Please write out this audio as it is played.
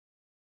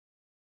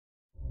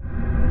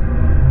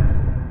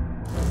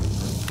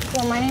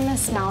Well, my name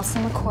is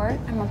Malison McCourt.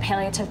 I'm a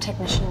palliative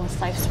technician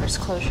with Life Source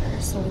Closure,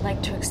 so we like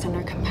to extend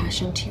our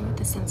compassion to you at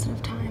this sensitive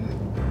time.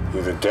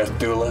 You're the death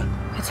doula?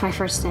 It's my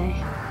first day.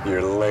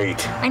 You're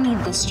late. I need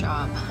this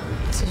job.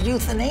 This is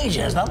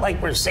euthanasia. It's not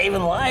like we're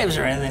saving lives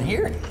or anything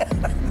here.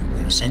 We're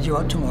gonna send you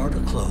out tomorrow to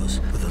close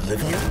with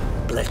Olivia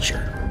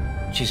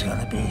Fletcher. She's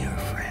gonna be your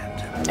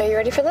friend. Are you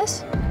ready for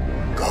this?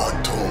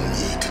 God told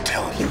me to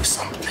tell you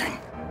something.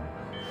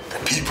 The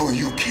people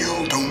you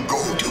kill don't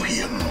go to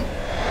him.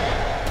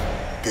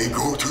 They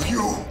go to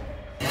you.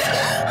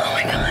 Oh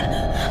my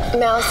God.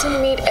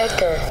 Malison, meet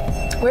Edgar.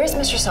 Where's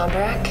Mr.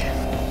 Somberak?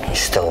 He's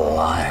still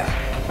alive.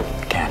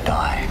 Can't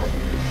die.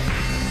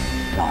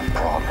 Not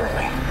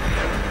properly.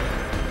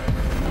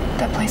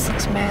 That place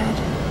looks mad.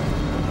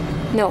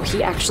 No,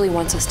 he actually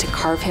wants us to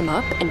carve him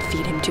up and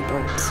feed him to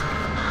birds.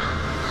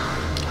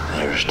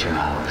 There's 2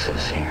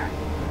 houses here.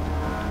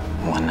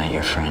 One that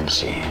your friends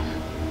see,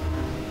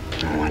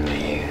 and one that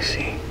you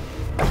see.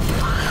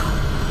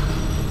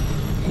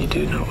 You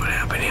do know what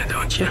happened here,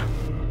 don't you?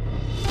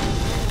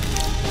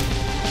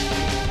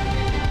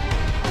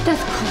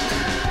 Death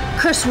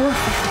cult. Curse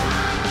warfare.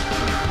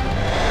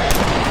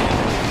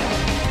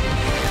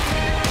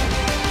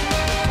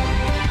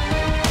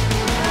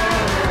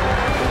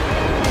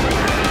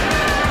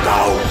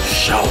 Thou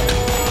shalt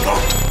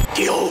not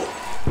kill.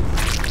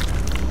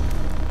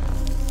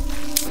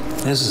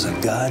 This is a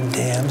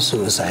goddamn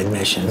suicide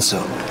mission,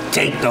 so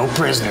take no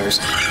prisoners.